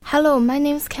Hello, my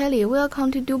name is Kelly.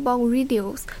 Welcome to Dubog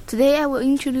Radios. Today I will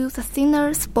introduce the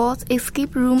singer, sports,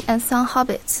 escape room, and song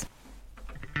habits.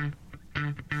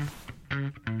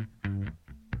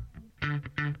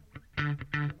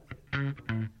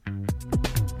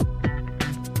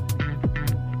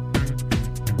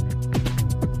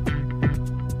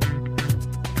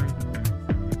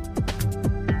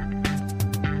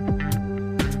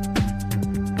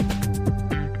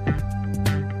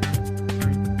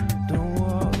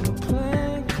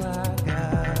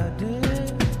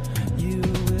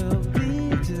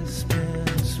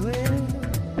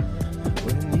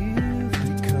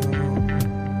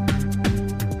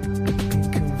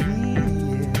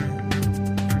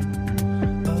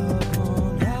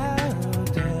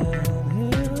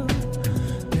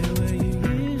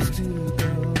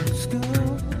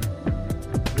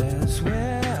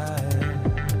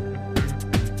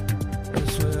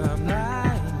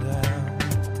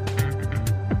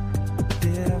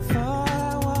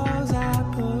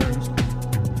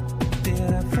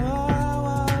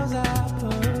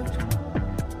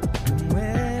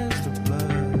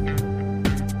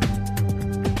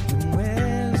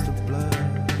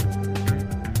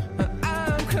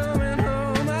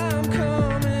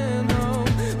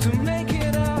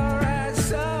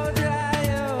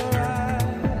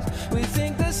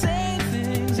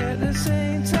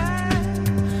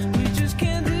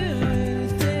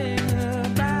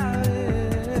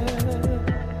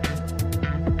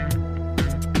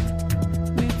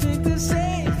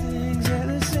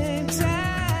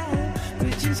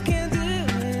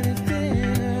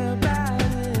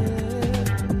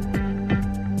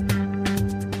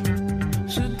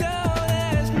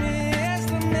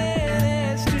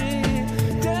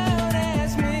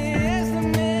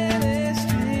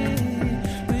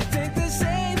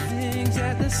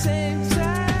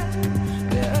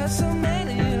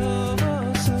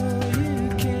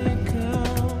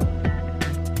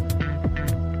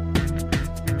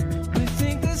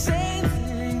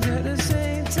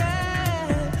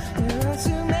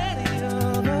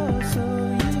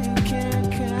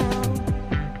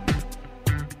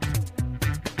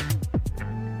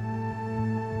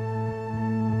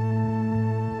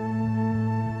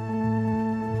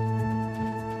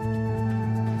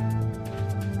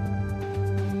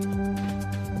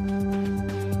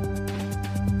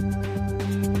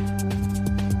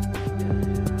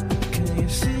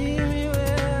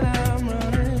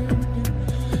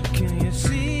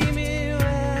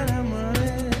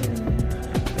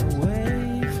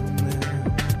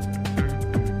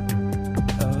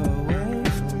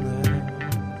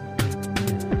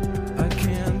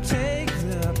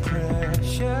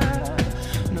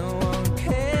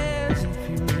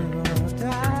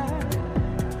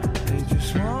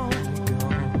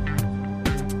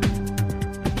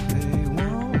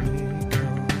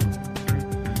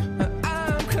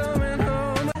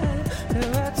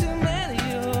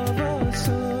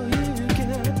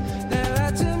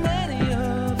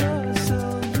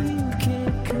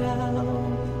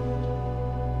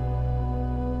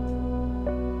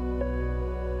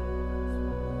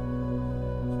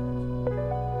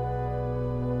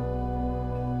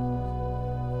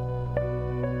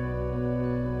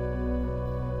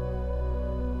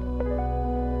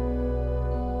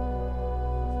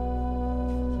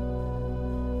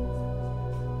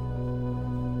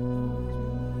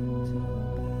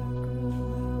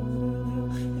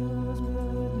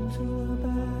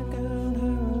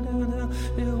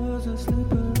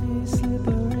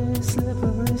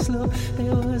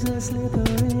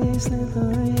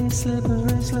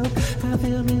 Slippery slope. I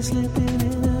feel me slipping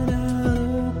in and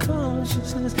out of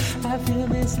consciousness. I feel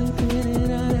me slipping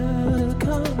in and out of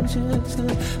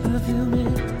consciousness. I feel me.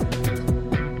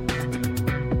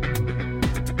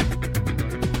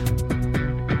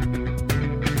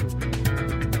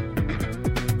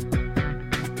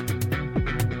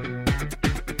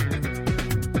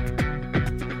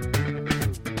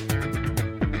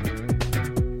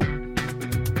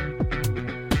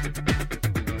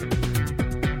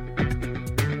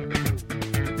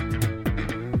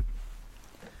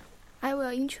 I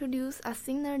will introduce a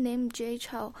singer named Jay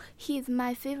Chou. He is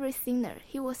my favorite singer.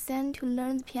 He was sent to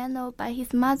learn the piano by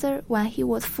his mother when he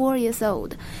was 4 years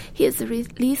old. He has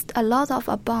released a lot of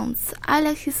albums. I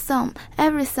like his song.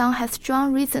 Every song has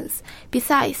strong reasons.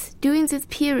 Besides, during this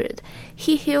period,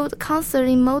 he held concerts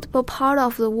in multiple parts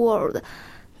of the world.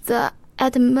 The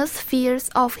atmosphere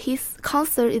of his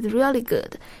concert is really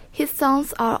good. His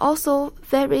songs are also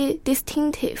very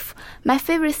distinctive. My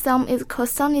favorite song is called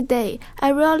Sunny Day. I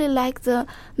really like the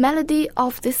melody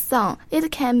of this song. It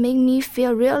can make me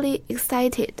feel really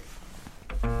excited.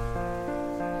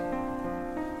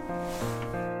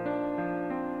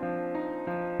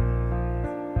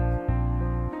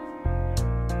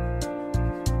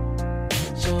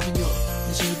 小朋友，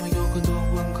你是否有很多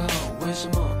问号？为什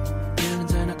么别人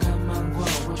在那看漫画，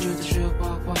我却在学画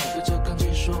画，对着钢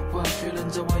琴说话？别人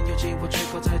在玩游戏，我却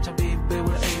靠在墙壁背我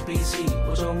的 ABC。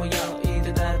我说我要一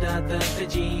台大大的飞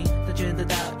机，他觉得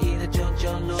大一台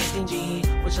996定级。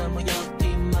为什么要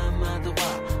听妈妈的话？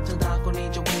长大后你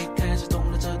就会开始懂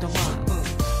了这段话。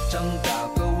长大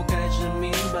后我开始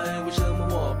明白，为什么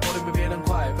我跑得比别人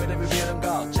快，飞得比别人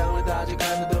高。将来大家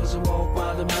看的都是我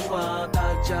画的漫画，大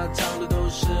家唱的都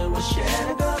是我写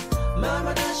的歌。妈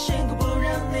妈的辛苦不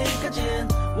让你看见，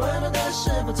温暖的是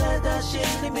否在她心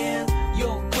里面？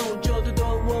有空就多多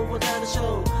握握她的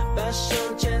手，把手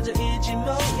牵着一起梦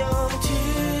游。听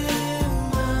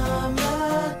妈妈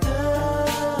的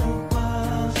话，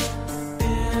别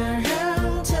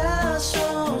让她受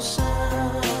伤，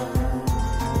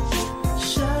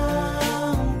想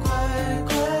乖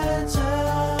乖长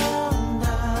大，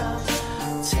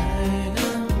才能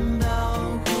保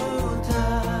护她。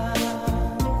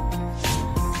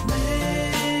美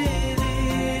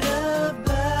丽的白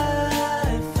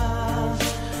发，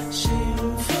幸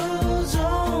福中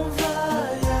发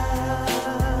芽，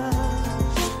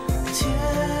天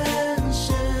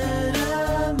使的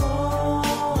魔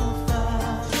法，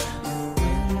温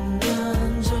暖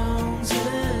种子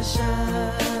下。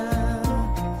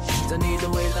在你的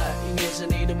未来，音乐是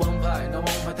你的王牌，拿王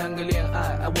牌谈个恋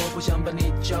爱，我不想把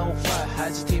你教坏，还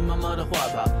是听妈妈的话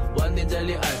吧，晚点再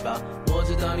恋爱吧。我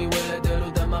知道你未来的路，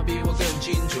但妈比我更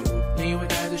清楚。你会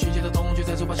带着学姐的同学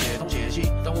在书包写东写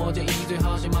西，但我建议最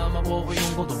好写妈妈，我会用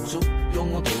功读书，用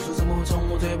功读书怎么会从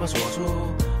我嘴巴说出？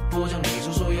不像你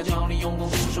叔叔要教你用功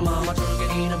读书，妈妈织给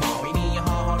你的毛衣你要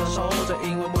好好的收着，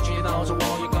因为母亲节到时我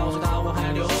也告诉她我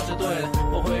还留着。对了，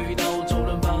我会遇到我主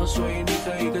人吧，所以你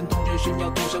可以跟同学炫耀，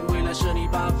赌神未来是你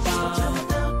爸爸。我找不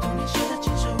到童年写的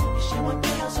情书，你千万不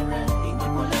要送人，因为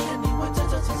过2年你会在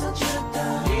这纸上见到。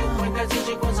你会开始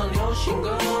喜欢上流行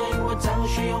歌，因为张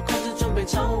学友开始准备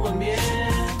唱吻别。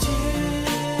听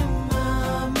妈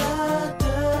妈的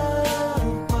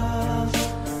话，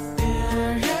别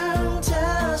让她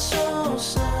受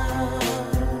伤，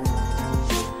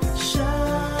想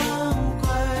乖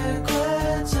乖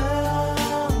长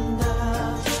大，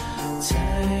才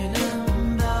能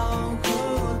保护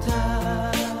她。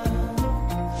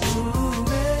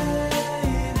美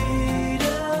丽的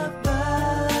白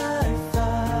发，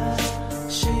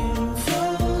幸福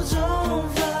中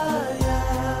发芽，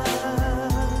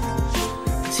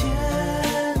天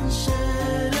使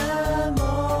的魔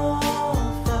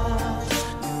法，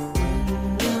温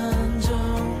暖种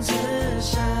子下。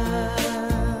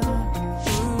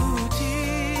听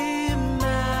妈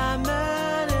妈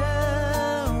的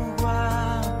话，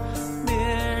别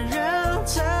让她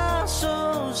受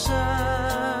伤，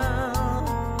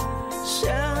想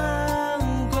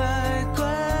乖乖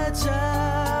长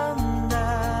大，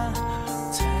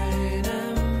才能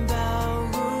保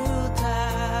护她。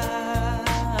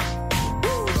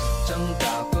长大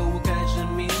后我开始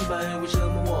明白，为什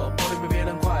么我跑得比别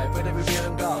人快，飞得比别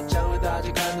人高。将来大家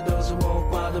看的都是我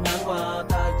画的漫画，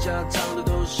大家唱的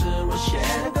都是我写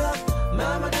的歌。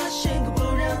妈妈的辛苦不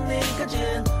让你看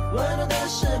见，温暖的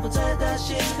是否在她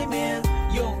心里面？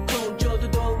有空就多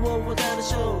多握握她的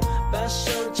手，把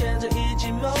手牵着一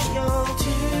起梦游。听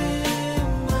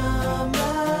妈妈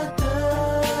的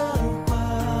话，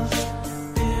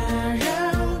别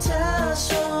让她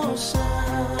受伤，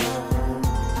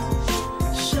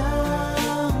想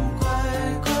乖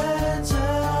乖长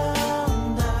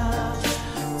大，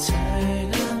才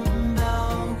能保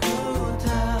护她。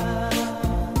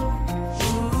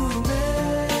美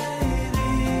丽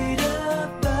的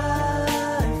白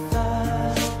发，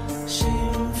幸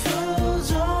福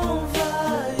中发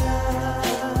芽，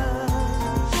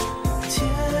天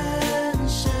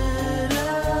使的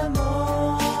魔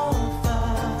法，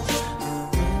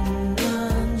温暖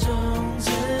种子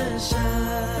下。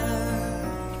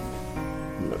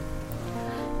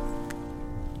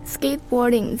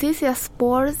Skateboarding. This is a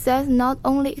sport that not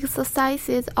only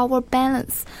exercises our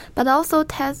balance, but also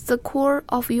tests the core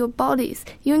of your bodies.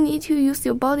 You need to use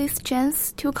your body's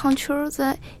strength to control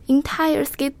the entire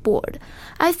skateboard.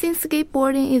 I think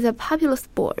skateboarding is a popular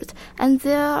sport, and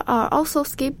there are also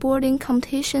skateboarding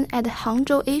competitions at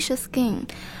Hangzhou Asian Games.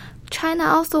 China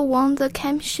also won the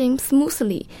championship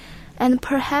smoothly. And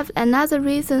perhaps another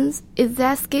reason is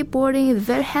that skateboarding is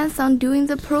very hands-on during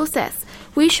the process,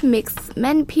 which makes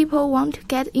many people want to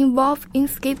get involved in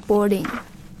skateboarding.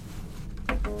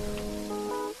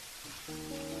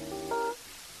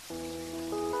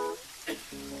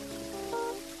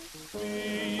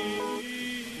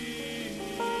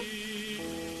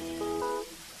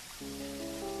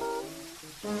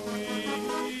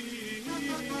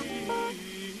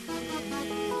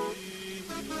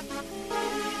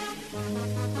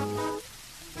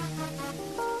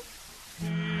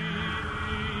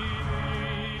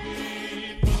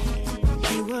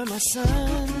 my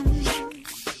sun,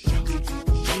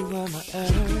 you were my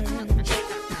earth.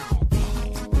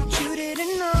 You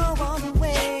didn't know all the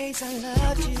ways I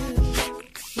loved you,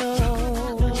 no.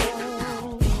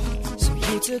 So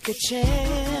you took a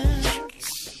chance,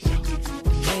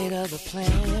 made other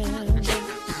plans,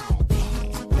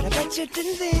 but I bet you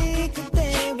didn't think that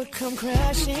they would come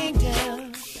crashing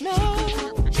down. No,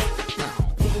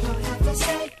 you don't have to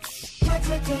say what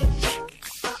you did.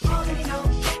 I already know.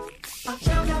 I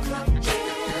found out from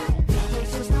there.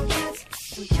 There's just no chance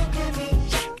for you and me.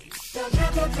 There'll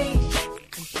never be.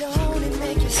 And don't it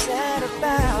make you sad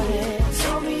about it?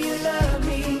 Told me you love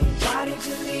me. Why did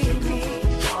you leave me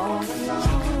all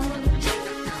alone?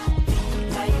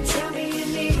 Now you tell me you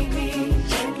need me.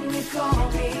 When you call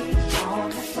me on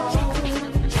the phone.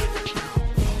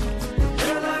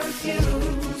 Girl, I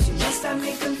refuse. You must have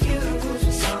me confused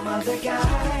with some other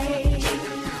guy.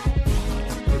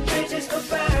 Bridges go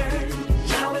burn,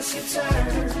 now it's your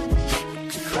turn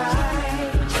to cry.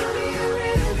 Tell me a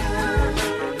river,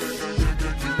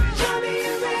 tell me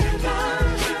a river,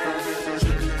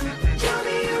 tell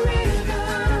me a river,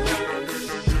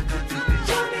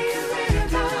 tell me a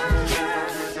river,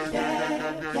 yeah,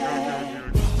 yeah.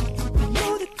 I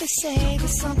know that they say that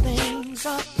some things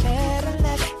are better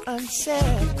left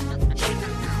unsaid,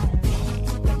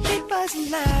 but it wasn't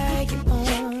like you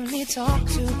only talk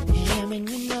to him and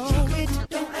you know it.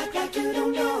 Don't act like you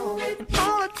don't know it. And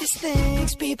all of these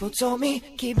things people told me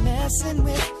keep messing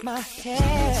with my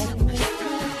head.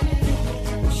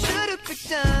 Should've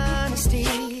picked honesty,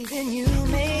 then you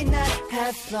may not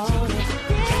have thought it.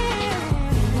 Yeah.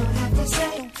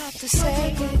 Don't have to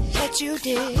say what you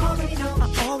did. I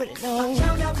already know.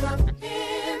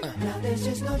 Now there's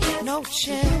just no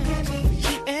chance.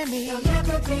 You and me, you'll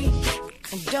never be.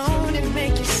 And don't it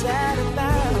make you sad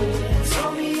about it?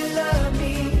 Told me you love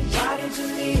me. Why did you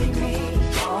leave me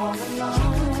all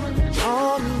alone?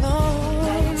 All alone.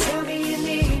 Now you tell me you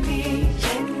need me.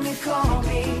 When you call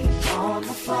me on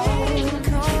the phone.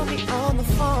 Call me on the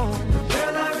phone.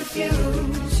 Girl, I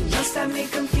refuse. You must have me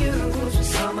confused with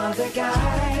some other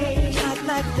guy. Not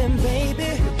like them, baby.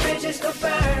 The bridges go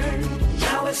burn.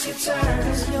 Now it's your turn.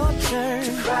 It's your turn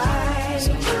to cry.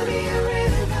 So tell me a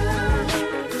river.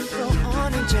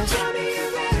 And just tell me a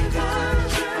river.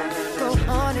 Go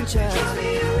on and just tell me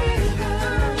a river.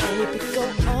 Baby, go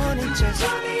on and just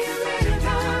tell me a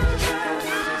river.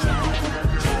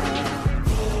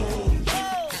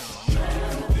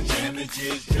 The damage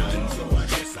is done, so I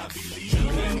guess I'll be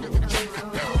leaving.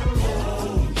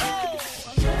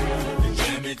 The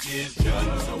damage is done,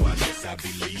 so I guess I'll be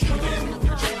leaving.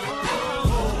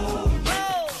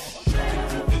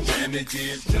 The damage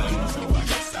is done, so I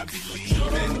guess I'll be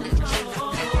leaving.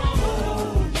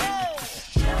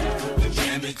 The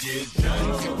damage is done,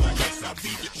 so I guess I'll be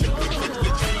leaving.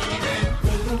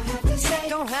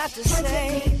 Don't have to say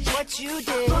what you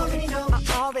did. I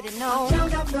already know.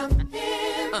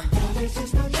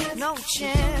 No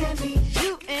chance.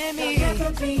 You and me.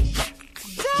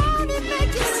 Don't it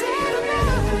make you sad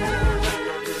about it?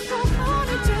 Go on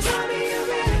and just tell me a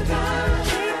river.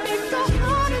 Baby, go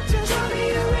on and just tell me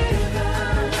a river.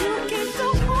 You can go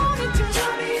on and just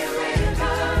tell me a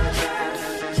river.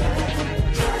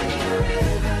 Tell me a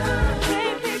river.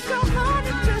 Baby, go on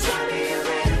and just tell me a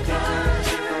river.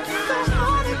 Go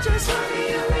on and just tell me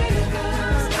a river.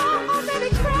 I already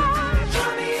cried.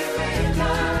 Tell me a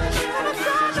river. And I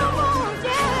cry no more.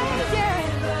 Yeah, yeah.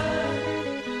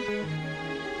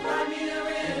 Cry me a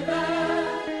river.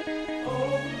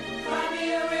 Oh, cry me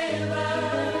a river.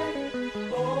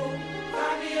 Oh,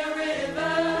 cry me a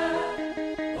river.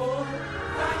 Oh,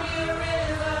 cry me a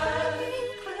river.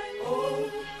 Oh,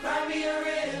 cry me a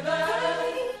river.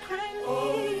 Oh,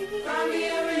 cry me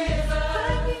a river.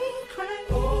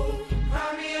 Oh, cry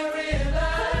me a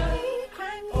river.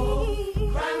 Oh,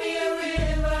 cry me a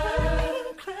river.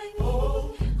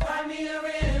 Oh, cry me a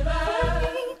river.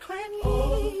 Oh,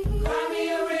 cry me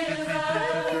a river.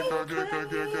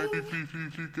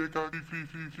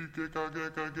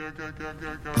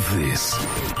 This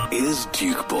is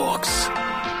Jukebox.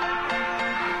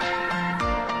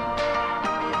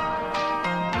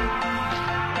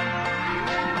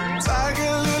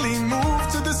 Tiger Lily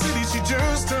moved to the city, she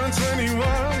just turned 21.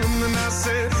 And then I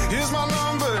said, here's my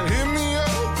number, hit me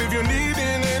up if you're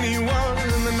needing anyone.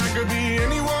 And then I could be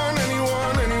anyone,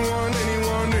 anyone, anyone,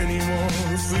 anyone,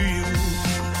 anyone for you.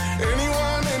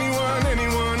 Anyone, anyone,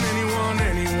 anyone, anyone,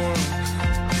 anyone.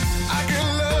 I can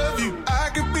love you, I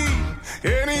could be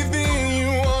anything you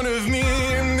want of me.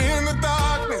 And in the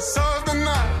darkness,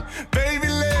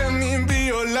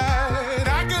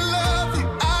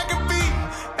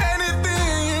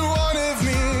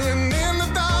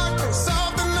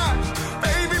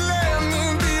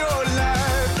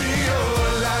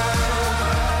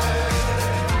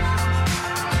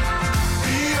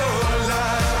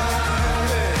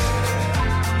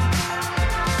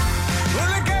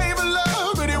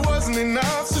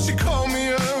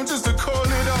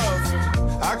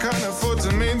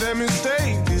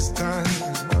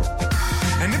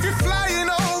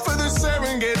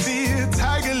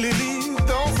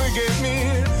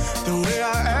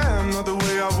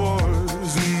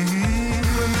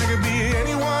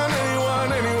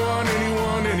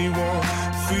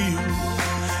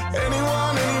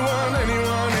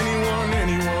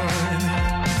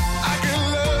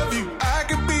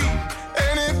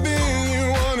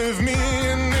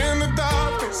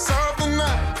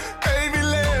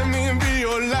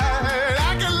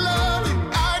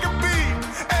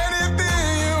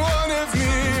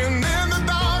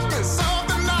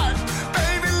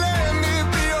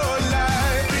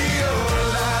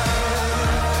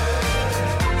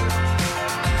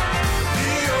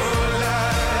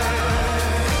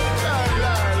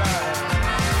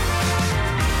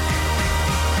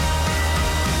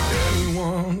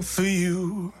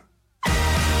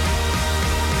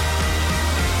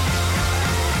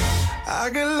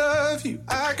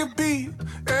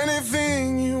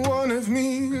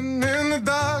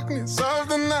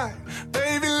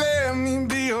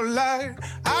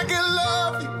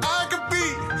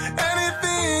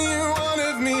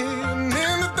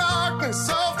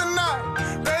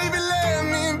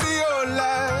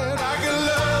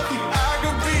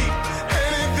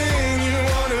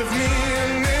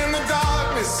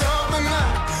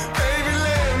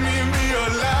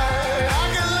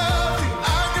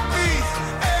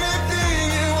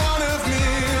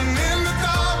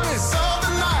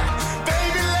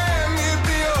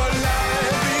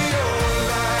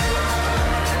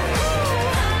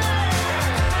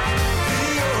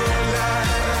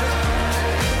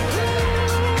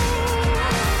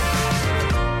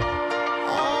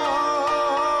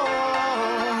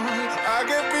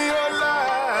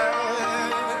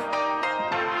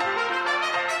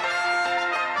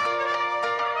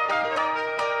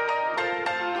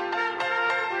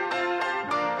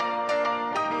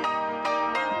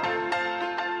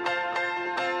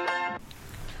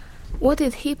 What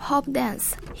is hip-hop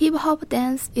dance? Hip-hop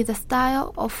dance is a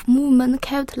style of movement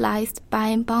characterized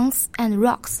by bounce and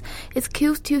rocks. It's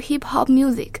close to hip-hop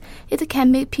music. It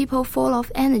can make people full of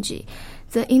energy.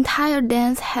 The entire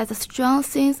dance has a strong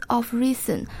sense of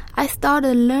rhythm. I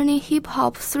started learning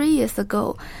hip-hop 3 years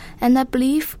ago, and I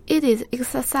believe it is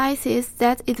exercises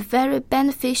that is very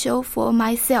beneficial for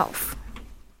myself.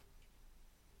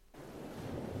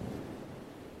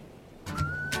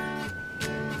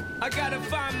 I gotta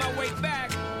find my way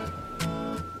back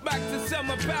to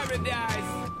summer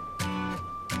paradise.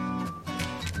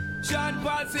 Sean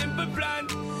Paul, Simple Plan.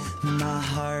 My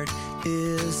heart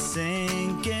is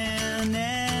sinking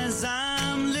as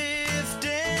I'm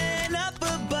lifting up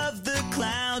above the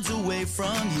clouds away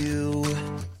from you.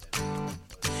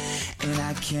 And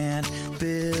I can't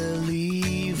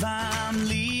believe I'm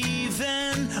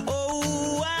leaving.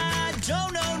 Oh, I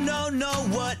don't know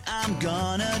what I'm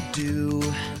gonna do.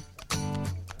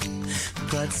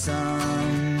 But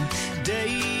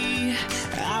someday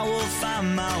I will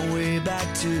find my way back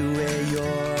to where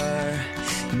your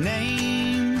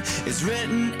name is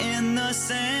written in the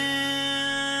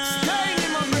sand. Staying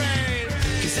in my brain.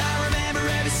 'Cause I remember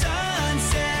every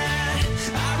sunset,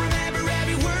 I remember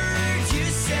every word you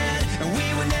said, and we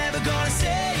were never gonna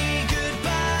say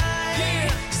goodbye. Yeah.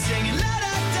 Singing la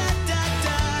da da da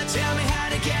da, tell me how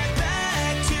to get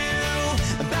back to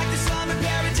summer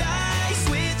paradise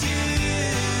with you.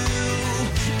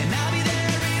 And I'll be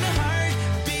there in a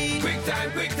heartbeat. Quick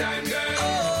time, girl.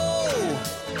 Oh,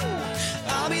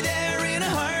 I'll be there in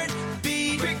a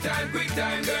heartbeat. Quick time,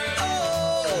 girl.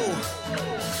 Oh,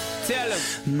 Tell him.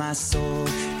 my soul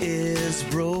is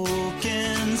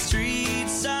broken,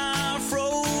 streets are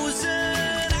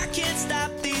frozen. I can't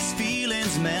stop these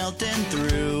feelings melting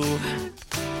through.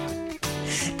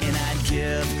 And I'd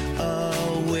give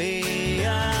away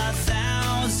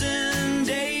 1,000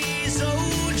 days,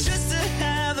 oh, just to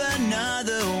have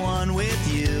another one with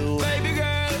you. Baby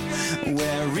girl,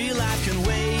 Where real life can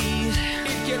wait,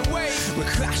 it can wait.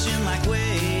 we're crashing like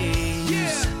waves.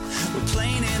 Yeah. We're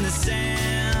playing in the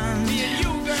sand, Me and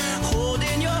you, girl.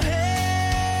 holding your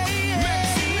hand.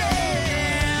 Mexico.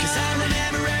 'Cause I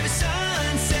remember every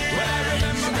sunset, Well, I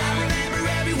remember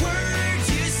every word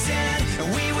you said, and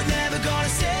we were never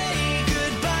gonna say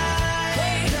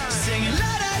goodbye. Singing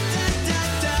la da da da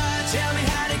da, tell me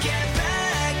how to get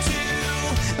back to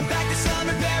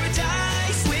summer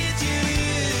paradise with you.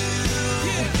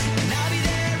 And I'll be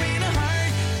there in a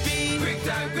heartbeat. Quick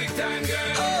time,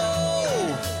 girl. Oh,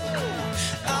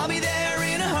 I'll be there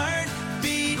in a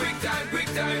heartbeat. Quick time,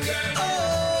 girl.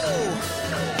 Oh,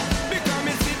 Because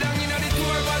me sit down in the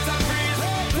tour bus and freeze,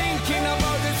 thinking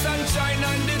about the sunshine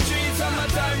and the trees,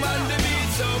 summertime on the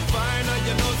beach. So fine, and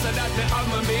you know so that me have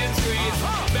my main street.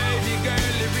 Baby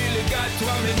girl, you really got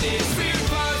what me need. Feel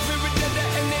fast, we will get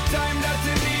there anytime that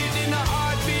you need. In a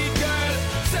heartbeat, girl,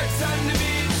 sex on the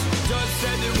beach. Just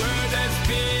say the word SP,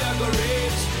 I go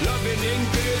reach. Loving in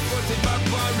peace, put it back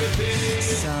on repeat.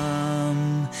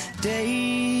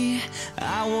 someday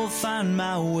I will find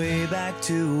my way back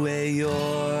to where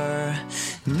your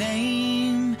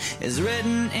name is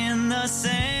written in the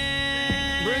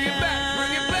sand. Bring it back,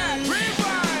 rewind.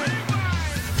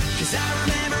 'Cause I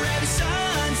remember every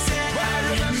sunset, I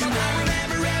remember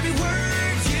every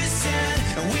word you said,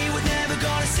 and we were never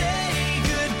gonna say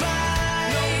goodbye.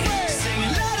 No way.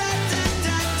 Singing la da da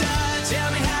da da, tell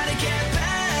me how to get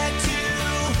back to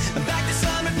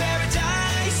summer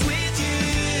paradise with you.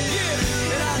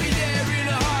 Yeah, and I'll be there in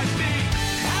a heartbeat.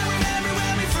 I remember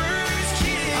when we first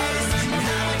kissed, I remember and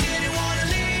how I didn't wanna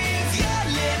leave your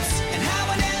lips, and how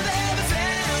I never ever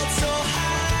felt so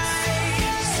high.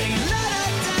 Singing la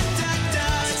da da da da,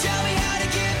 tell me how to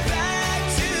get back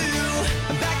to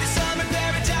summer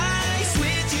paradise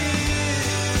with you.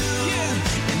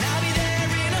 Yeah, and I'll be there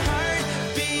in a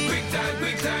heartbeat. Quick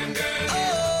time, girl.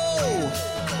 Oh,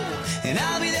 and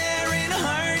I'll be there in a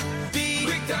heartbeat.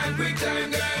 Quick time,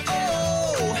 girl.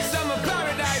 Oh, Summer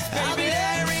paradise, I'll be baby.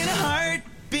 there in a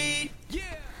heartbeat.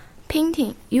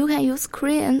 Painting. You can use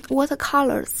crayon,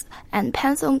 watercolors, and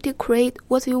pencil to create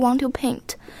what you want to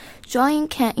paint. Drawing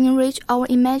can enrich our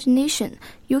imagination.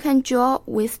 You can draw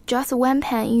with just one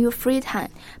pen in your free time.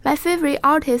 My favorite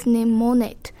artist named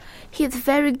Monet. He is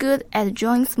very good at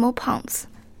drawing small ponds.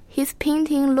 His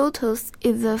painting Lotus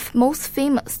is the most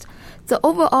famous. The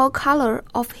overall color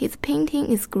of his painting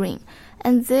is green,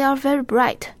 and they are very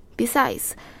bright.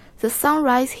 Besides, the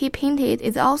sunrise he painted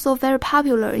is also very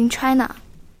popular in China.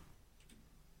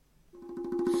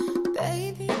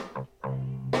 Baby,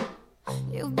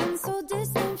 you've been so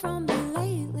distant from me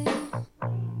lately.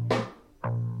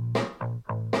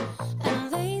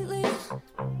 And lately,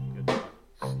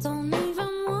 don't need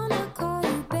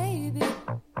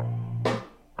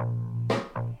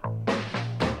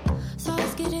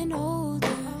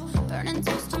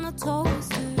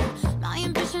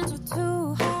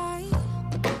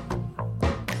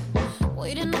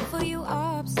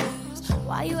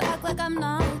like I'm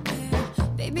not there.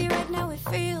 Baby, right now it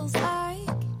feels like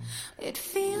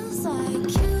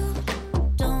you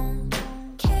don't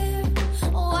care.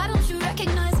 Why don't you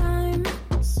recognize I'm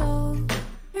so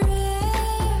rare?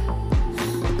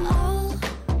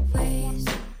 Always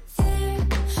there.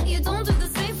 You don't do the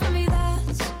same for me,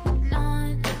 that's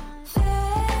not fair.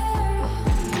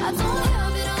 I don't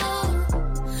have it all,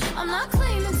 I'm not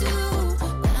claiming to,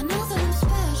 but I know that I'm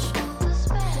special.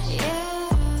 Yeah,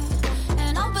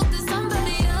 and I'll bet there's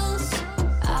somebody else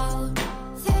out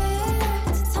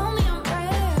there to tell me I'm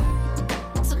rare,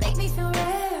 to make me feel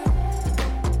rare.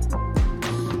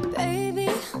 Baby,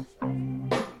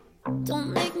 don't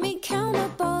make me count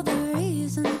up all the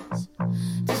reasons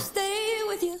to stay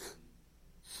with you.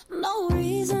 No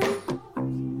reason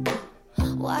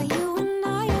why you and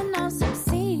I are not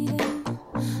succeeding.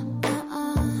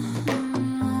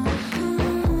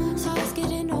 So I was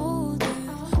getting older,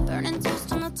 burning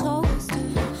toast on the toaster.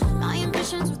 My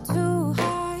ambitions were too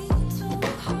high,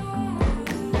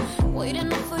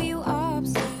 waiting up for you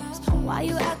upstairs. Why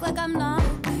you act like I'm not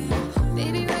there?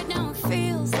 Baby, right now it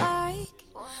feels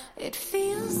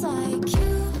like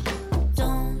you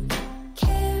don't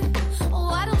care.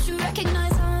 Why don't you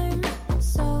recognize I'm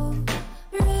so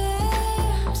rare?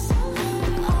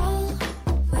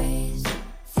 Always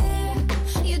there.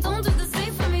 You don't do the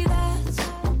same for me, that's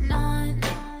not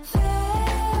fair.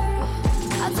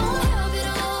 I don't have it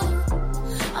all,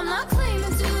 I'm not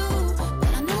claiming to,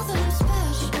 but I know that I'm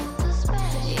special.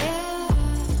 Yeah,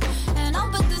 and I'll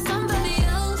bet there's somebody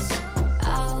else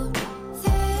out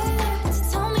there to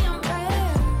tell me I'm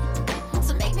rare,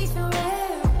 to make me feel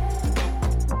rare.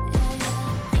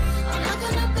 I'm not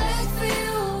gonna beg for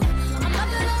you, I'm not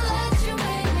gonna let you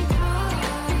make me cry,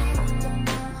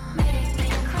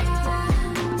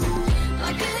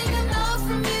 Not getting enough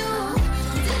from you,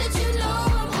 didn't you know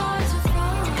I'm hard to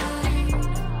find?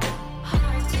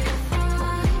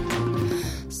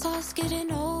 So I was getting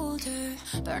older,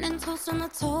 burning toast on the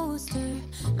toaster.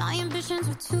 My ambitions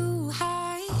were too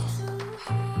high,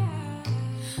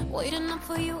 waiting up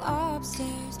for you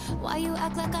upstairs. Why you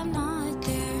act like I'm not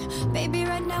there? Baby,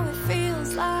 right now it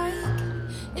feels like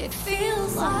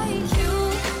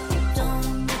you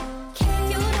don't care.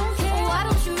 You don't care. Why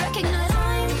don't you recognize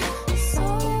I'm so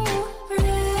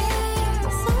rare?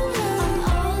 I'm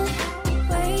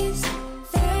always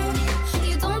there.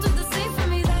 You don't do the same for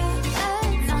me,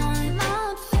 that's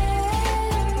not fair.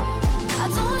 I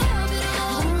don't have it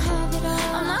all,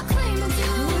 I'm not claiming to,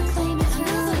 I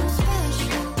know that I'm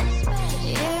special.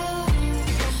 Yeah,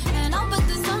 and I'll bet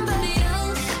there's somebody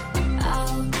else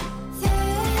out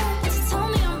there to tell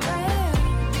me I'm rare,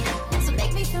 to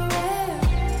make me feel rare.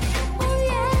 Oh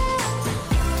yeah,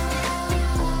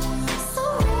 so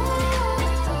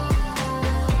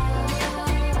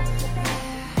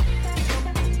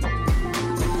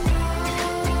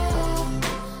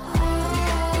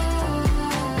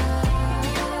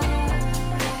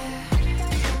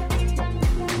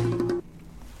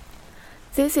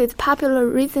This is popular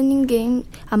reasoning game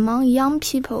among young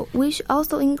people, which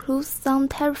also includes some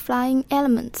terrifying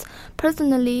elements.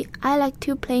 Personally, I like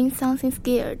to play something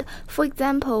scared. For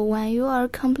example, when you are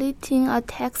completing a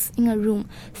task in a room,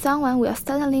 someone will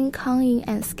suddenly come in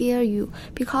and scare you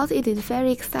because it is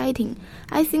very exciting.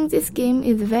 I think this game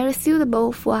is very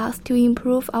suitable for us to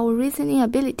improve our reasoning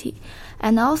ability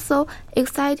and also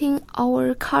exciting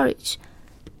our courage.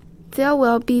 There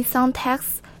will be some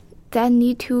tasks that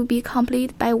need to be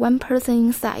completed by one person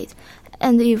inside,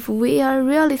 and if we are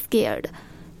really scared,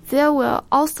 there will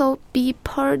also be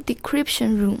per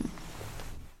decryption room.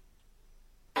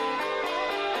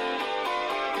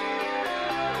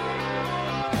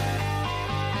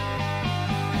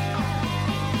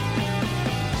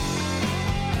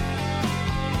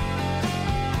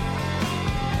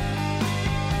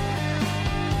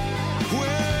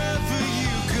 Wherever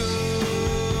you go,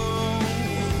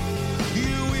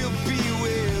 you will be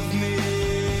with me.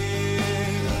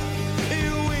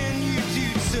 And when you do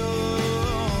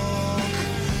talk,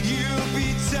 you'll be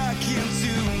talking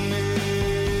to me.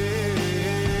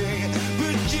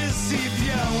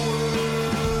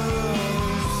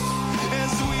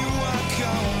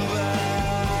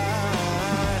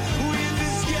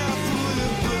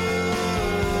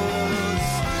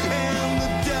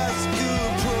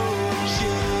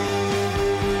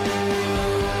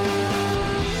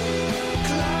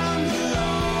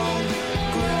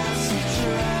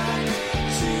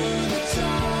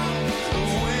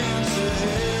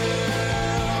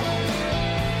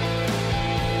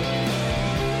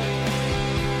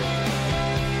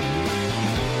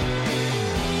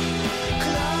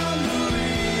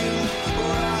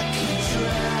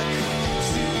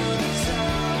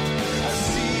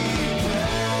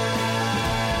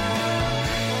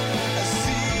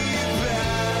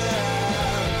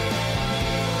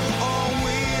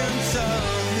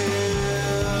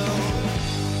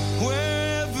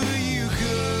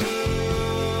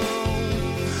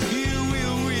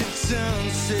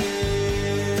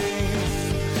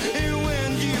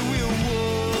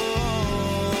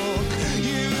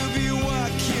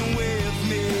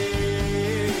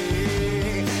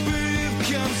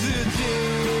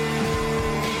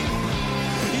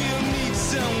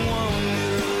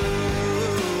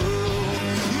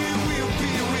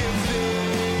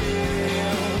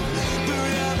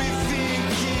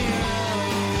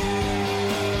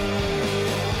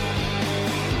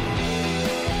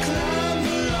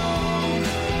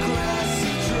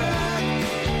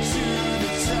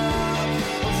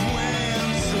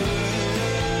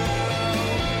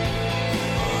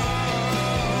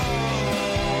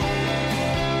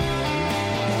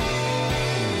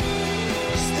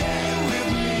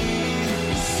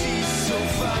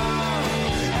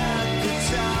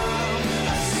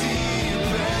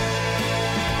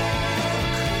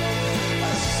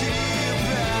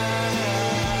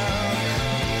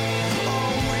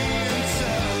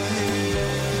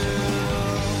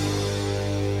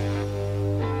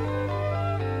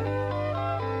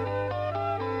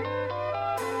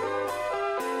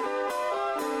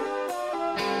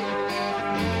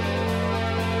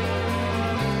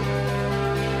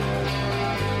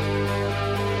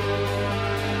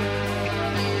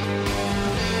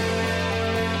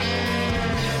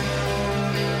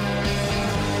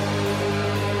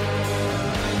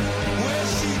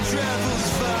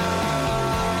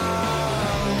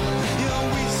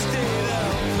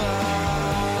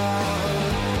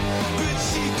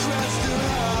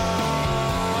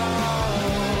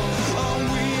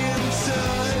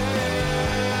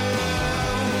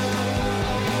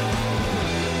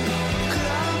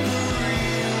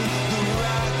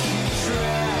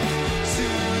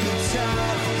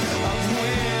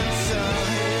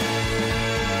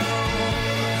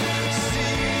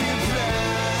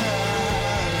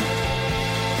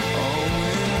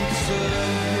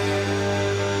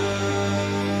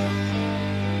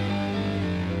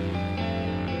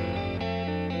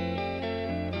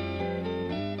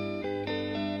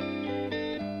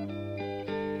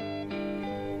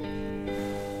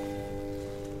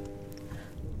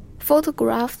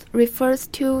 Photograph refers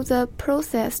to the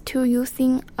process to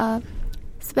using a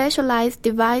specialized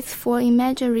device for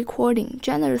image recording.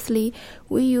 Generally,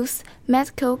 we use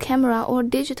medical camera or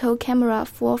digital camera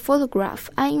for photograph.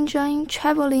 I enjoy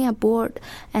traveling abroad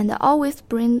and always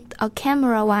bring a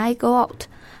camera when I go out.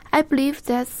 I believe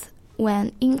that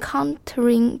when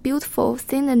encountering beautiful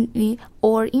scenery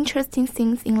or interesting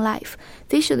things in life,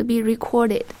 they should be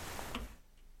recorded.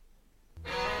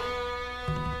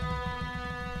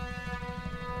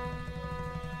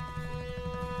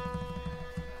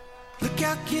 Look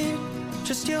out, kid,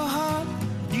 just your heart.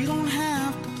 You don't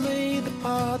have to play the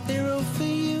part they're all for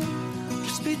you.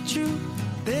 Just be true.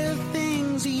 There are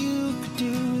things that you could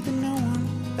do that no one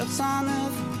else on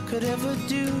earth could ever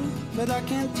do. But I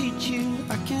can't teach you,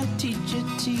 I can't teach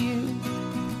it to you.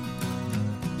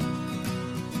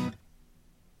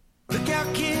 Look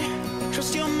out, kid,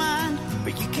 trust your mind,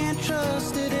 but you can't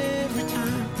trust it every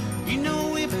time. You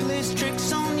know it plays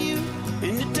tricks on you,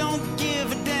 and it don't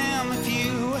give a damn if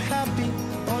you are happy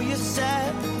or you're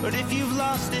sad. But if you've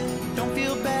lost it, don't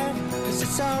feel bad, 'cause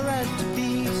it's alright to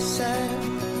be sad.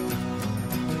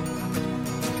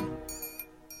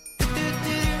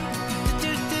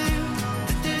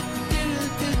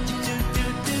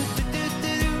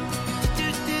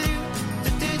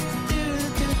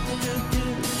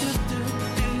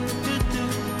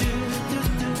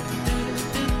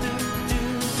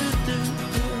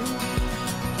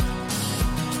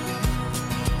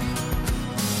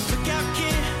 Look out,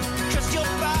 kid, trust your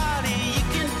body. You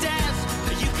can dance,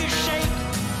 you can shake.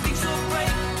 Things will break.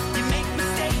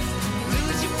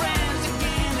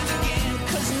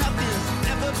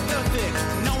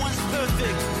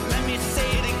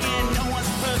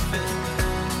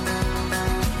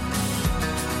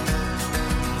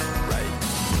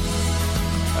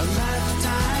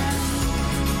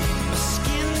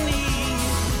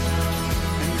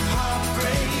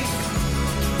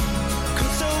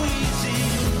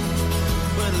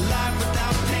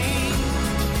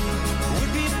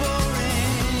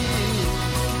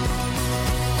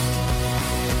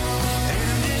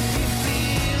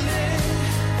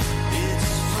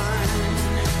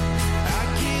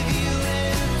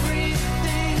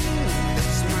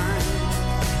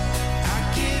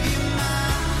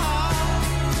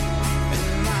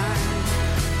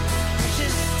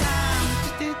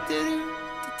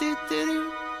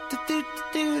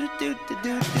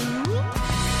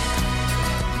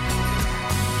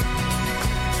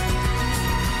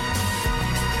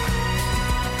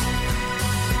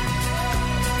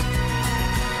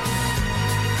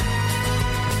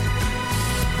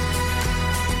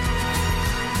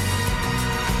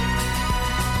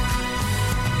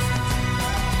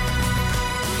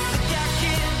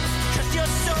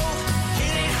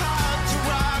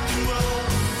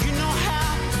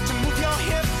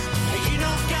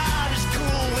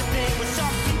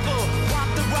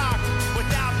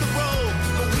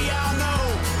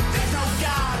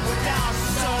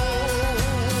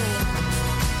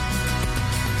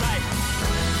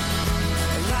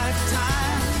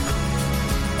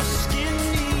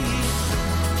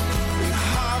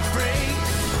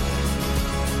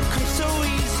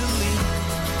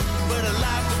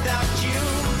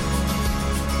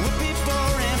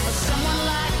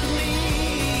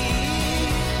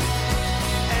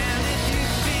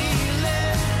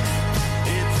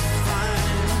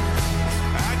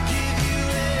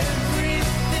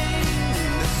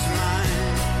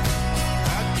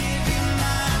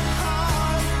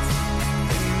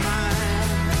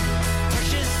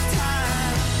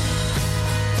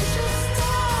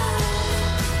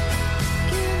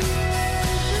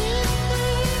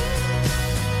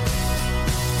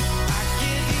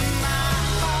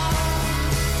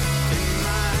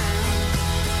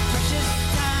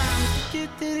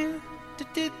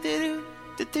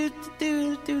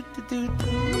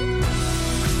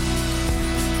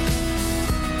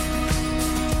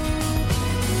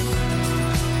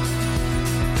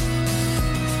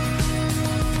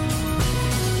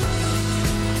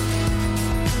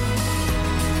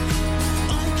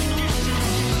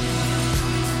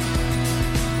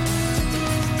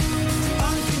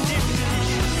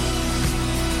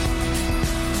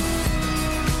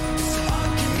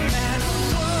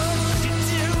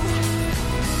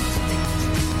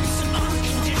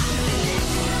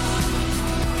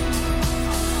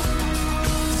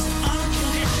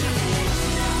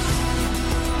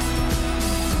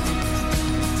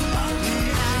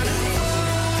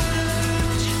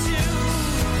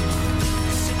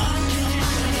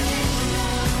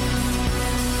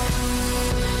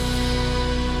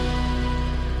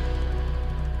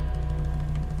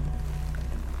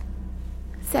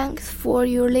 Thanks for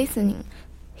your listening.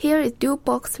 Here is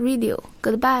Jukebox Radio.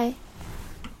 Goodbye.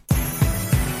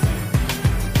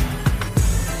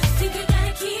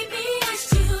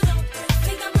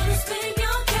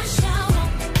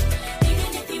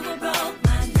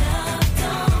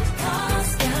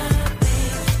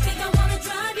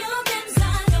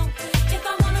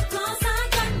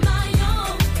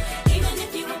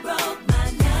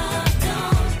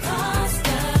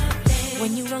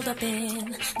 Up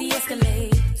in the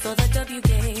Escalade, saw the W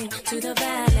game to the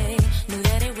valet, knew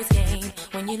that it was game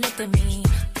when you looked at me,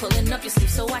 pulling up your sleeve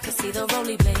so I could see the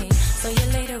roly blade. So you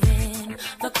later in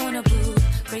the corner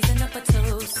booth, raising up a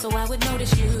toast so I would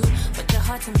notice you, but you're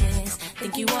hard to miss,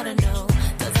 think you ought to know,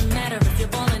 doesn't matter if you're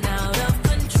balling out of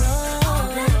control. All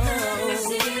that matters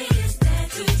is that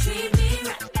you treat me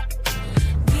right,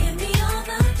 give me all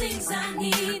the things I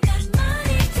need.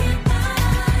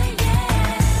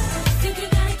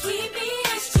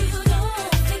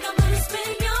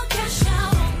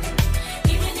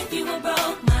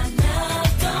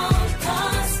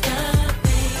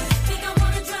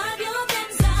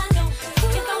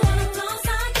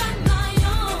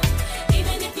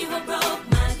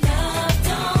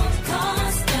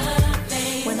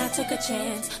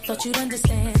 Chance, thought you'd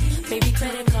understand. Baby,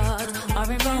 credit cards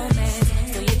are in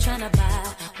romance. So you're trying to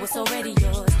buy what's already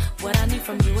yours. What I need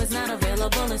from you is not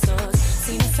available in stores.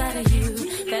 Seen a side of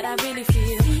you that I really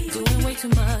feel. Doing way too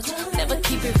much, never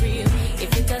keep it real.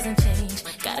 If it doesn't change,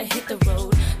 gotta hit the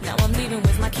road. Now I'm leaving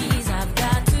with my keys, I've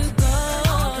got to go.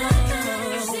 All that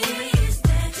matters is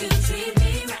that you treat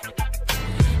me right.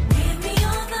 Give me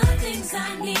all the things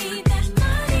I need.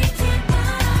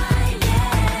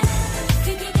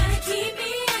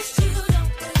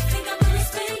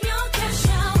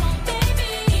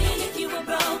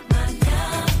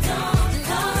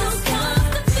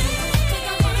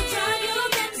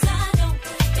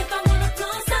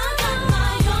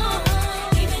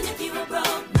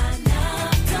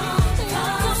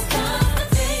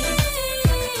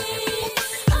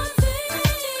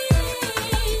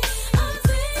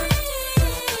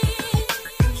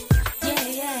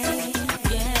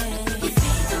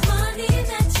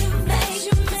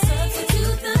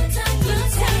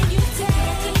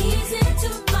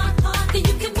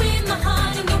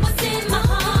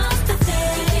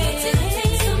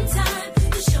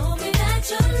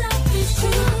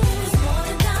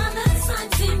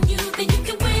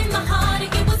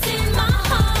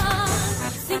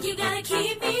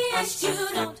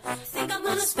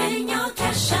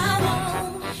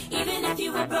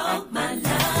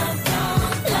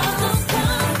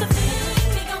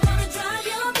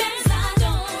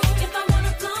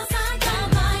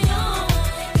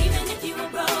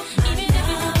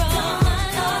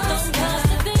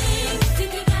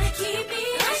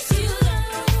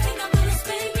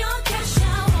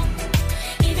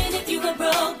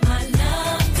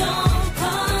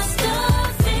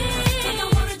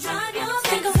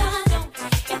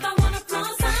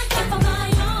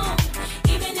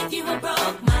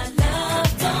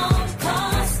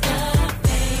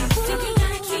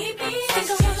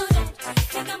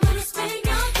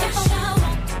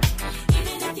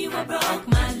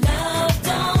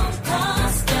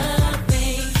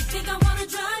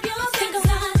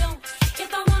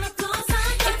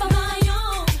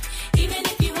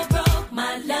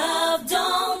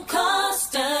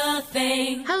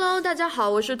 Hello， 大家好，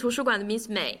我是图书馆的 Miss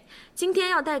美。今天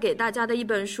要带给大家的一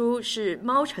本书是《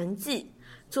猫城记》，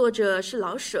作者是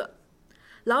老舍。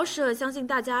老舍相信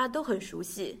大家都很熟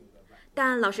悉，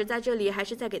但老师在这里还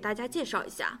是再给大家介绍一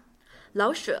下。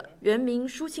老舍原名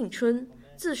舒庆春，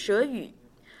字舍宇。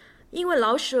因为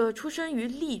老舍出生于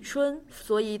立春，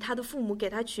所以他的父母给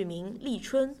他取名立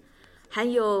春，含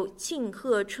有庆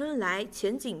贺春来、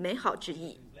前景美好之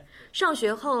意。上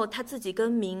学后，他自己更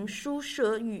名舒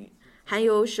舍宇，含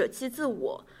有舍弃自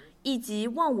我以及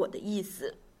忘我的意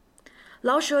思。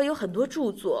老舍有很多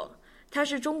著作，他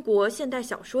是中国现代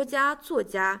小说家、作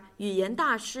家、语言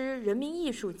大师、人民艺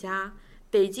术家，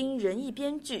北京人艺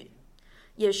编剧，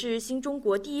也是新中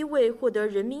国第一位获得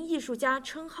人民艺术家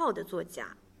称号的作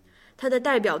家。他的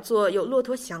代表作有《骆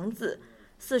驼祥子》《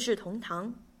四世同堂》，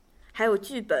还有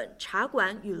剧本《茶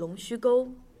馆与龙须沟》。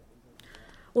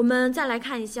我们再来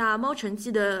看一下《猫城记》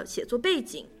的写作背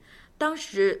景。当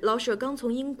时老舍刚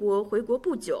从英国回国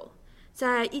不久，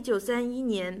在1931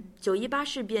年918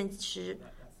事变时，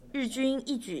日军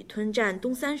一举吞占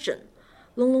东三省，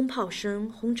隆隆炮声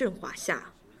轰震华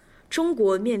夏，中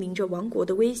国面临着亡国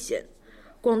的危险，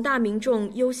广大民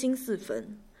众忧心四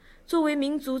分。作为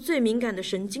民族最敏感的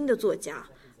神经的作家，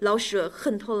老舍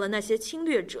恨透了那些侵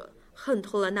略者，恨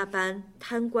透了那般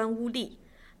贪官污吏。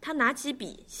他拿起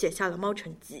笔写下了《猫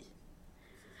城记》。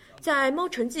在《猫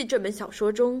城记》这本小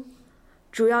说中，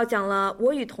主要讲了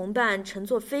我与同伴乘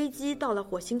坐飞机到了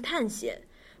火星探险，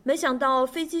没想到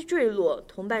飞机坠落，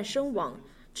同伴身亡，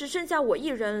只剩下我一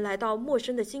人来到陌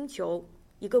生的星球，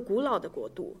一个古老的国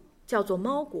度，叫做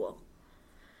猫国。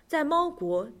在猫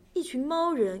国，一群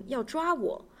猫人要抓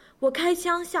我，我开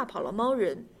枪吓跑了猫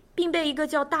人，并被一个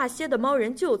叫大蝎的猫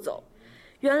人救走。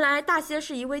原来大蝎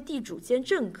是一位地主兼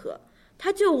政客，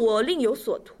他救我另有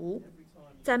所图。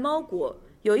在猫国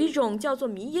有一种叫做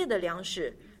迷叶的粮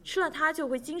食，吃了它就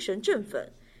会精神振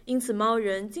奋，因此猫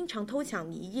人经常偷抢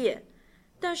迷叶。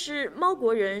但是猫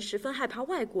国人十分害怕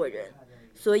外国人，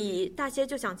所以大蝎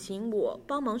就想请我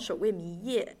帮忙守卫迷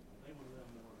叶。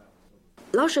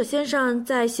老舍先生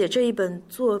在写这一本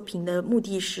作品的目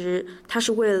的时，他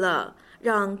是为了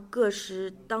让各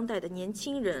时当代的年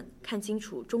轻人看清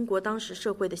楚中国当时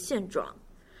社会的现状。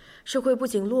社会不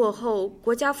仅落后，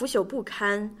国家腐朽不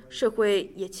堪，社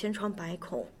会也千疮百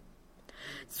孔。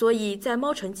所以在《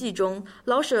猫城记》中，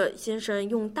老舍先生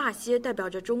用大蝎代表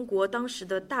着中国当时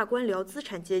的大官僚资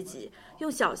产阶级，用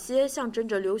小蝎象征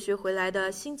着留学回来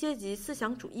的新阶级思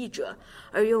想主义者，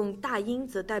而用大鹰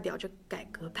则代表着改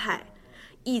革派，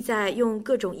意在用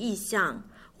各种意象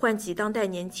唤起当代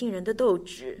年轻人的斗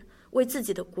志，为自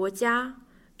己的国家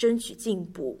争取进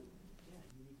步。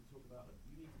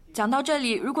讲到这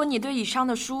里，如果你对以上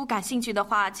的书感兴趣的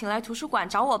话，请来图书馆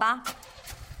找我吧。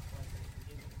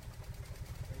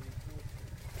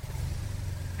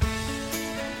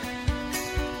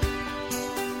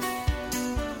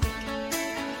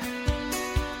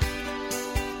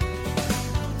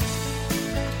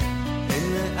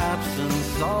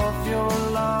Absence of your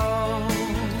love,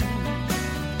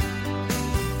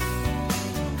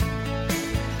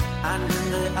 and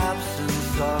in the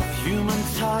absence of human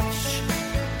touch,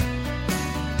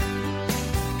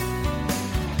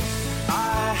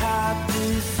 I had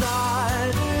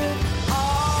decided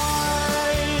I'm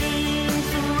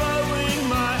throwing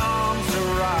my arms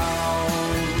around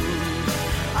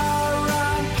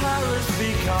Paris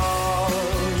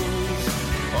because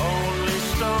only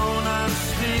stone and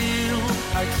steel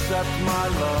accept my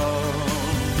love.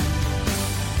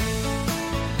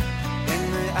 In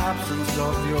the absence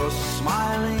of your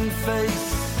smiling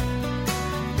face,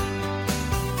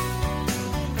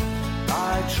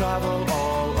 I travel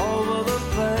all over the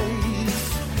place,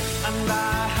 and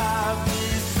I have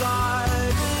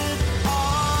decided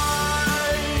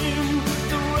I'm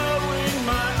throwing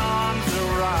my arms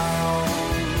around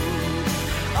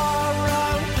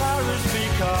Paris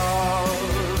because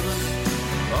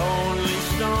only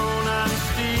stone and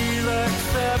steel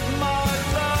accept my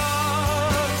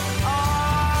love. I'm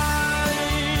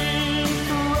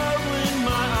throwing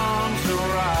my arms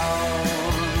around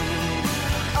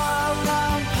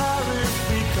Paris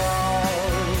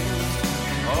because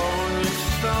only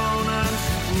stone and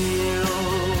steel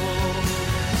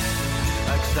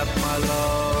accept my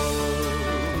love.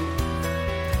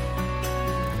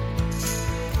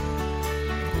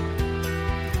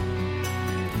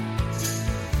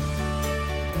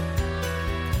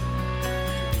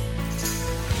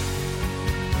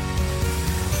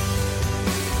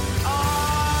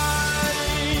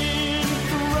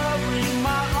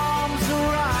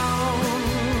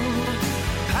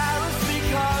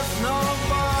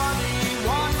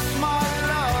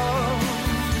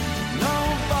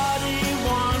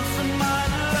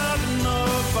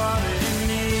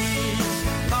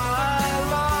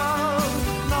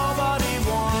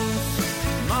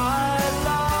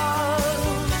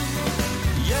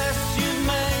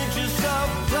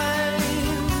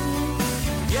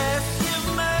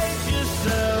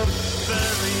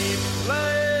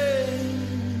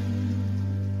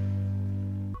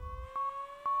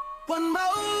 One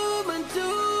moment to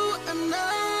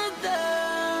another,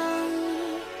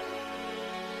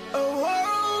 a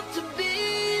world to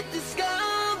be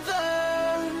discovered,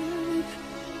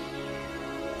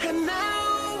 and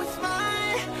now it's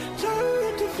my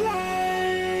turn to fly.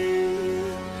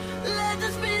 Let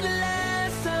this be the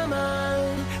last time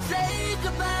I say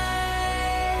goodbye.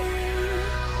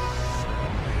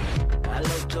 I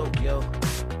love Tokyo,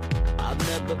 I've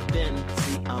never been.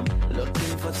 See, I'm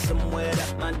looking for somewhere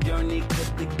that my journey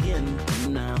could begin.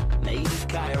 Now, maybe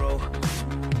Cairo,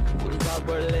 wouldn't call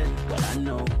Berlin. What I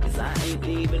know is I ain't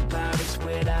leaving Paris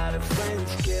without a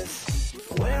French kiss.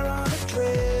 We're on a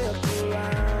trip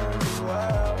around the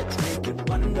world. Let's make it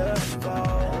wonderful.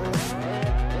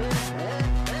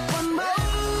 One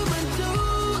moment to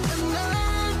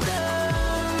another,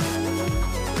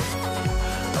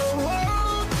 a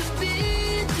world to be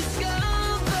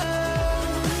discovered,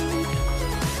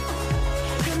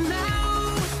 and now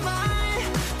it's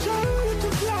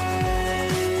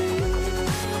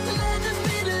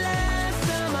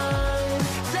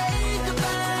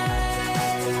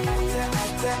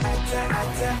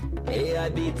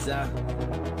Ibiza.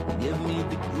 Give me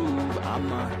the groove,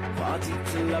 I'ma party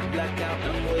till I black out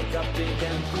and wake up in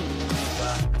Cancun.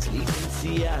 Sleep in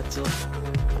Seattle,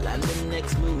 land the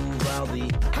next move. I'll be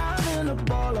having a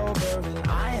ball over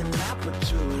in Napa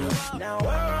too. Now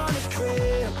we're on a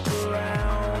trip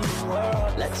around the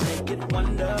world. Let's make it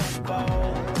wonderful.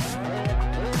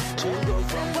 To go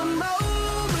from one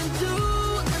moment to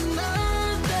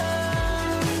another,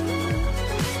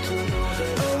 to know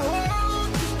that a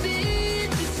world to be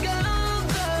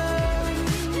discovered.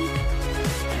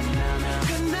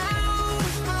 And now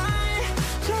it's my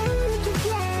turn to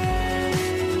play.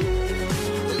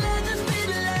 Let this be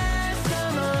the last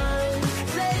time I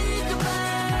say goodbye.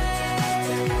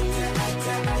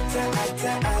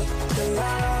 The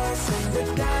last on the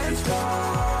dance floor,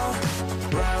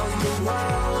 round the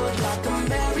world like a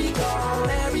merry-go,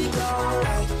 merry-go.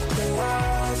 The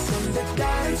last on the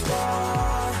dance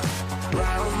floor,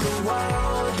 round the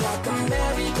world like a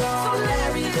merry-go,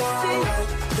 merry-go.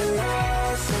 The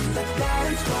last on the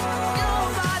dance floor,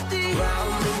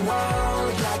 round the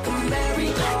world like a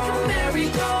merry-go,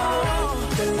 merry-go.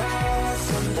 The last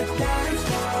on the dance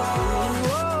floor,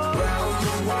 round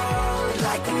the world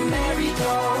like a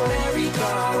merry-go, merry-go,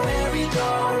 merry-go.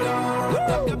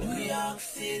 New York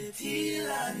City,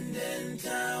 London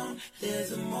town.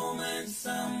 There's a moment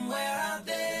somewhere out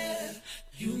there.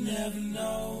 You never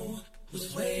know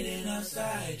who's waiting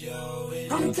outside your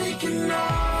window. I'm taking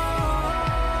off,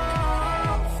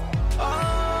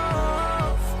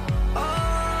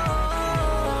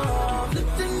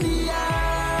 lifting the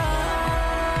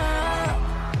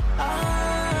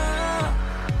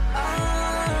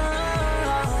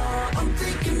I'm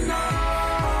taking off.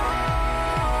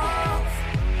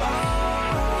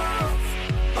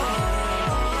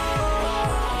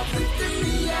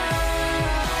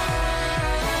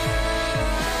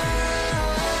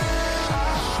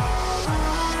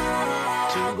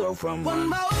 From one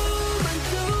moment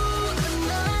to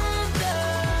another,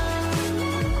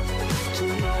 to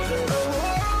know that a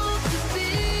world to be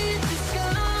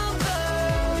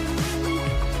discovered.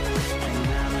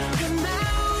 And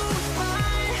now it's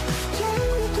my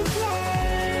turn to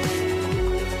play.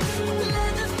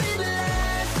 Let this be the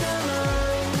last time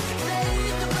I say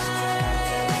goodbye.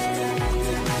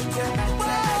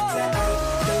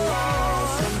 The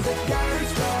last on the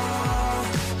dance floor,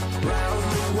 round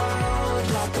the world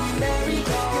like a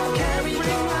merry-go,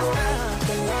 merry-go.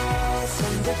 The last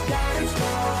on the dance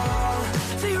floor,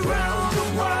 see round the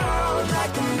world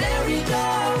like a merry-go,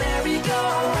 merry-go.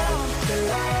 The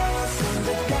last on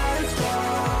the dance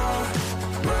floor,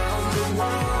 round the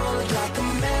world like a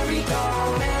merry-go,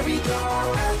 merry-go.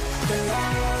 The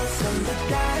last on the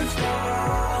dance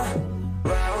floor,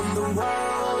 round the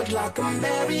world like a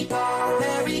merry-go,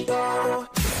 merry-go.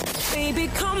 Baby,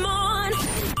 come on.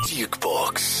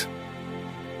 Jukebox.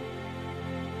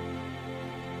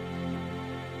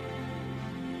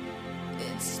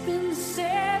 It's been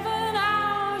 7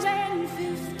 hours and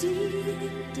 50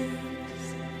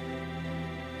 days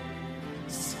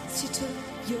since you took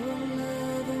your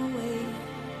love away.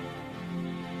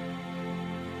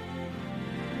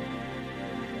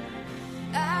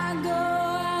 I go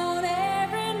out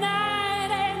every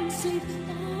night and sleep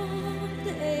all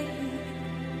day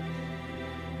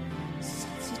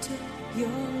since you took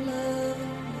your love away.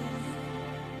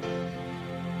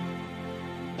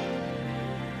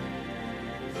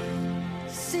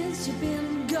 Since you've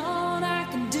been gone, I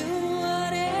can do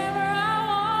whatever I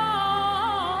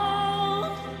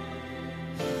want.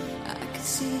 I can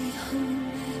see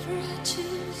whomever I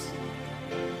choose.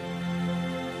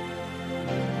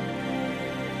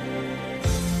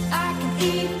 I can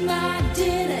eat my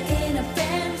dinner in a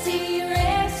fancy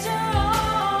restaurant,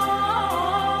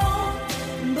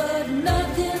 but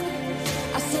nothing,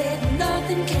 I said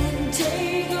nothing can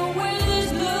take away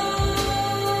this blues.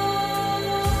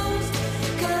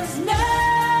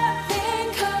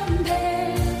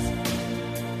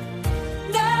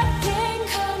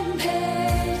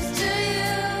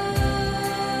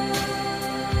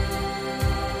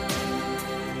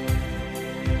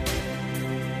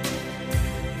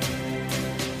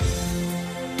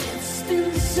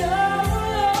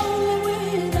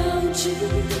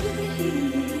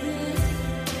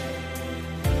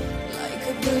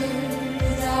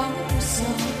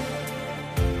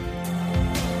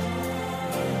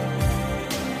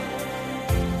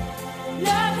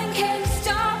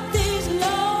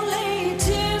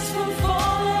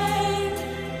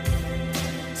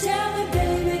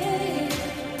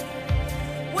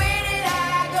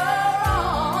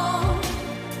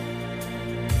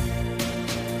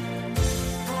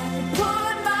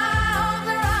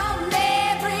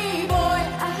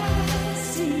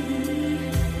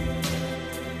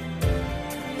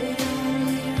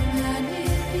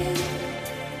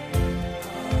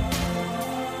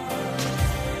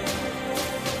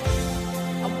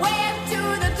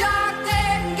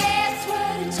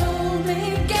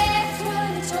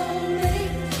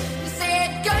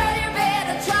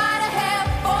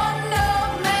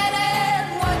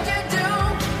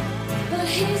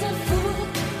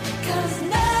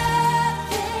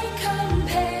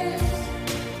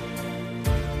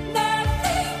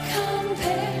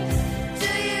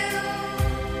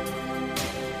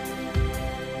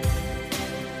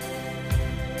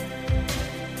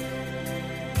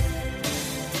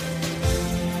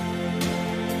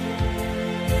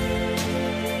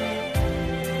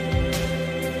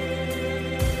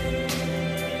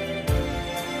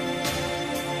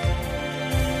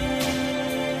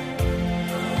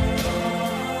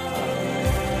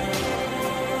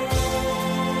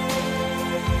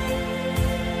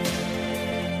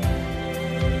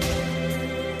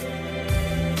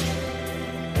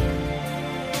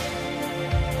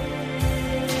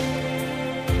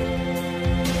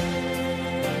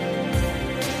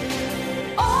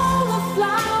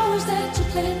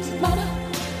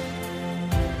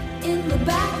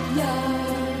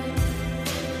 backyard.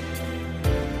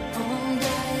 All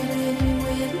day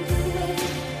with me.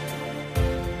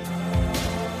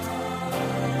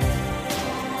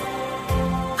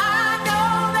 I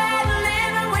know that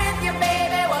living with you,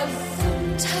 baby, was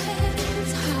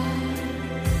sometimes hard,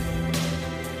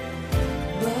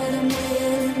 but I'm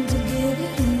willing to give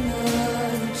it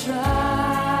another try.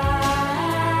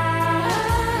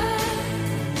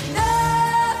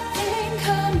 Nothing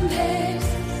compares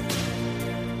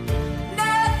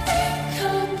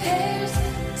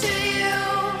to you.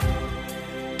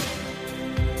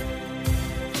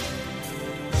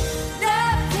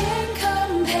 Nothing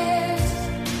compares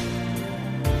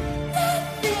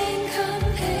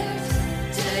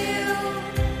to you.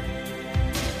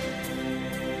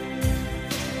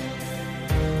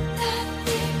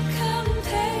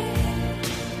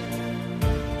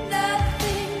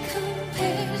 Nothing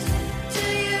compares to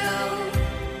you.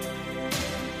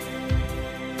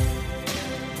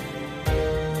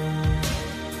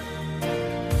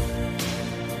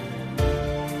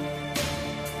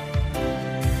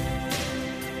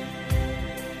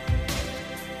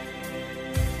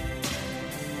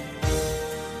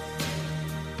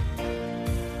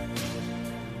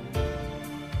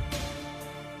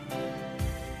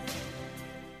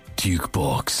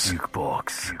 Jukebox.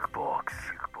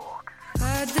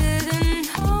 I didn't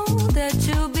know that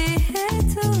you'd be here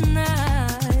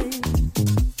tonight.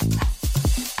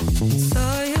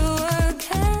 Saw you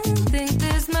again, think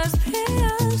this must be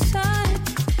a sign.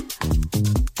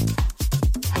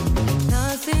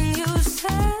 Nothing you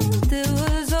said, it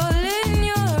was all in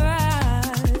your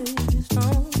eyes. No.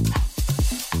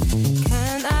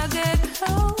 Can I get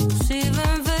close,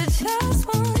 even for just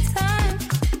one time?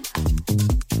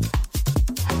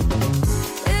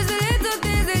 It's the little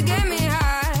things that get me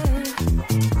high.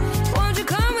 Won't you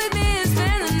come with me and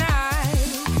spend the night?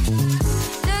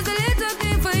 Just a little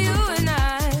thing for you and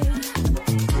I.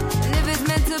 And if it's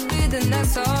meant to be, then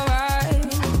that's alright.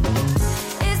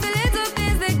 It's the little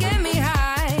things that get me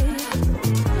high.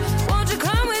 Won't you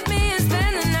come with me and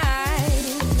spend the night?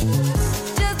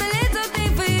 Just a little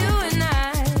thing for you and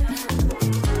I.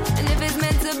 And if it's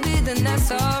meant to be, then that's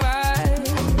alright.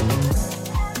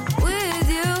 With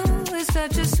you, it's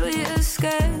such a sweet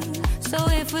escape. So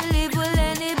if we leave, will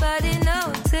anybody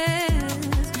notice?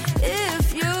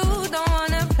 If you don't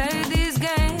wanna play these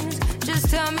games, just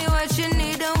tell me what you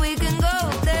need and we can go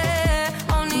there.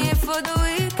 Only if for the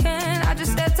weekend, I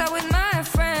just stepped out with my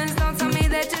friends. Don't tell me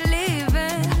that you're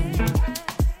leaving.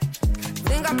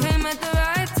 Think I came at the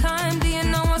right time. Do you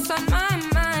know what's on my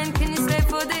mind? Can you stay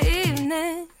for the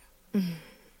evening?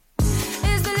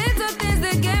 It's the little things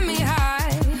that get me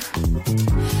high.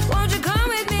 Won't you come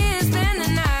with me and spend the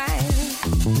night?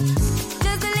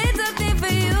 Just a little thing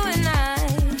for you and I.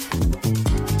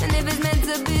 And if it's meant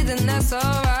to be, then that's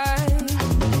alright.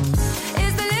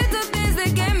 It's the little things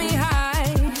that get me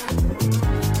high.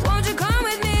 Won't you come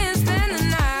with me and spend the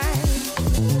night?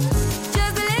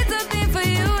 Just a little thing for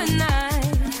you and I.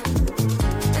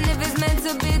 And if it's meant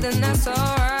to be, then that's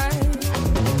alright.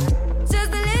 Just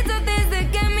the little things that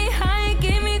get me high,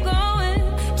 keep me going.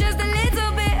 Just a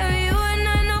little bit of you and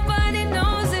I, nobody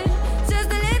knows it. Just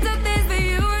a little things for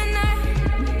you and I.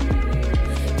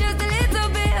 Just a little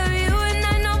bit of you and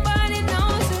I, nobody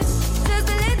knows it. Just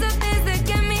a little things that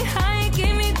get me high,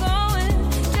 keep me going.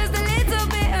 Just a little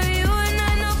bit of you and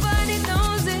I, nobody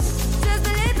knows it. Just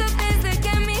a little things that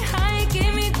get me high,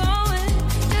 keep me going.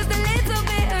 Just a little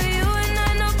bit of you and I,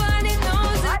 nobody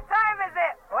knows it. What time is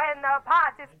it when the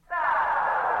party starts?